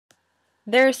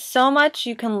There's so much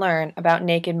you can learn about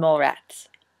naked mole rats,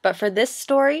 but for this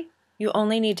story, you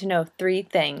only need to know 3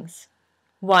 things.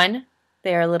 1.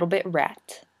 They are a little bit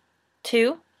rat.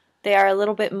 2. They are a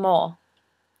little bit mole.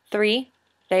 3.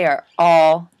 They are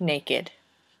all naked.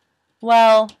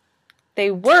 Well,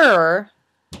 they were,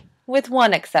 with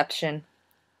one exception.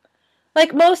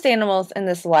 Like most animals in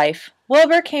this life,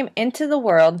 Wilbur came into the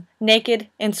world naked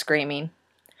and screaming.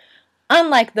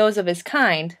 Unlike those of his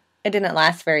kind, it didn't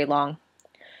last very long.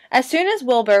 As soon as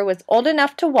Wilbur was old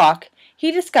enough to walk, he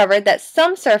discovered that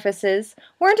some surfaces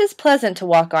weren't as pleasant to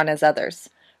walk on as others,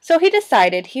 so he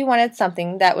decided he wanted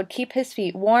something that would keep his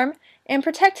feet warm and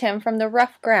protect him from the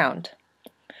rough ground.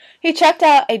 He checked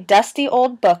out a dusty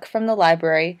old book from the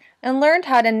library and learned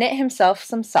how to knit himself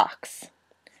some socks.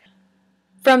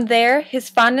 From there, his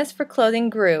fondness for clothing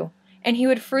grew, and he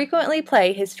would frequently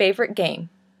play his favorite game,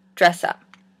 dress up.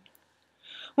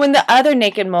 When the other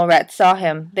naked mole rats saw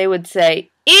him, they would say,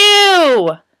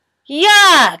 "Ew!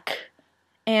 Yuck!"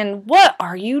 and "What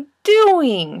are you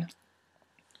doing?"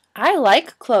 "I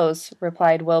like clothes,"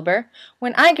 replied Wilbur.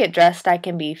 "When I get dressed, I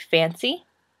can be fancy,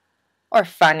 or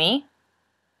funny,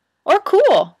 or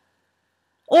cool,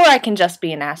 or I can just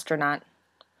be an astronaut."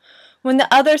 When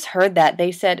the others heard that,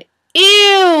 they said,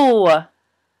 "Ew!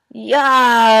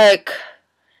 Yuck!"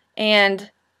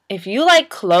 and "If you like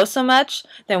clothes so much,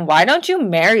 then why don't you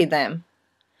marry them?"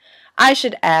 I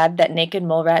should add that naked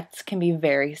mole rats can be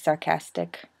very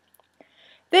sarcastic.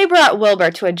 They brought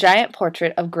Wilbur to a giant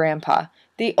portrait of Grandpa,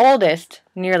 the oldest,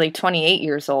 nearly 28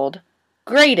 years old,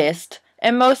 greatest,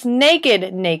 and most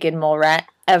naked mole rat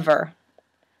ever.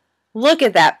 "Look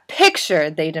at that picture,"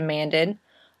 they demanded.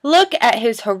 "Look at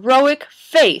his heroic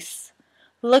face.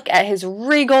 Look at his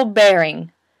regal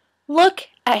bearing. Look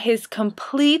at his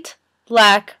complete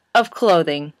lack of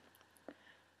clothing."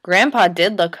 Grandpa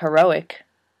did look heroic.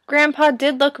 Grandpa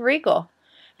did look regal.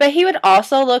 But he would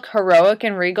also look heroic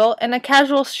and regal in a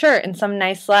casual shirt and some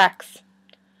nice slacks.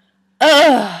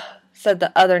 "Ugh," said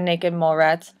the other naked mole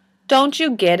rats. "Don't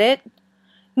you get it?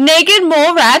 Naked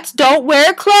mole rats don't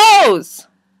wear clothes!"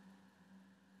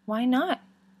 "Why not?"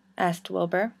 asked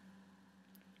Wilbur.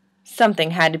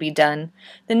 Something had to be done.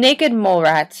 The naked mole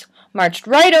rats marched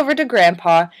right over to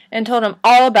Grandpa and told him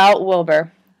all about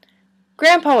Wilbur.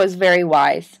 Grandpa was very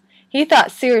wise. He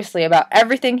thought seriously about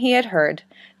everything he had heard.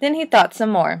 Then he thought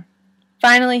some more.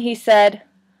 Finally he said,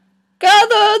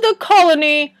 "Gather the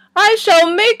colony. I shall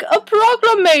make a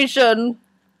proclamation."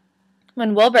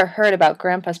 When Wilbur heard about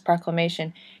Grandpa's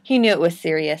proclamation, he knew it was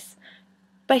serious.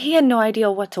 But he had no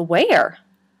idea what to wear.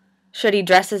 Should he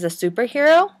dress as a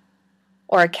superhero?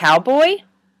 Or a cowboy?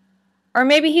 Or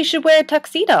maybe he should wear a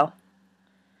tuxedo?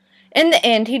 In the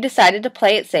end, he decided to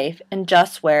play it safe and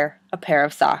just wear a pair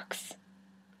of socks.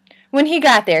 When he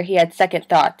got there, he had second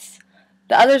thoughts.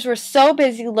 The others were so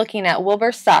busy looking at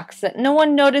Wilbur's socks that no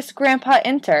one noticed Grandpa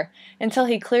enter until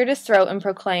he cleared his throat and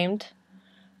proclaimed,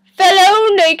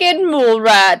 "Fellow naked mole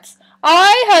rats,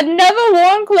 I had never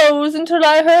worn clothes until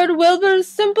I heard Wilbur's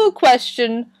simple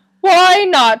question, 'Why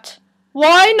not?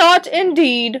 Why not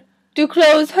indeed? Do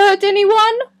clothes hurt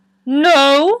anyone?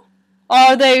 No?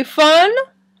 Are they fun?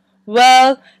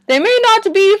 Well, they may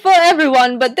not be for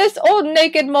everyone, but this old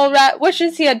naked mole rat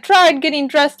wishes he had tried getting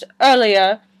dressed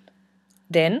earlier."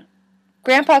 Then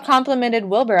Grandpa complimented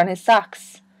Wilbur on his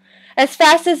socks. As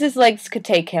fast as his legs could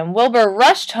take him, Wilbur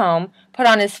rushed home, put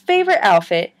on his favorite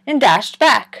outfit, and dashed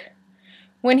back.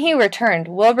 When he returned,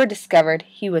 Wilbur discovered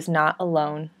he was not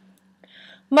alone.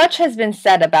 Much has been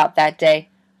said about that day,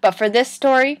 but for this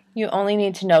story, you only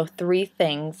need to know 3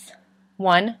 things.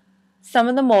 1. Some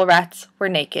of the mole rats were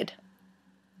naked.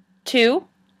 2.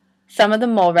 Some of the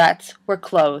mole rats were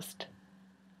clothed.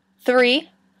 3.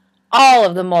 All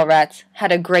of the mole rats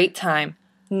had a great time,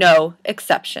 no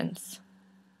exceptions.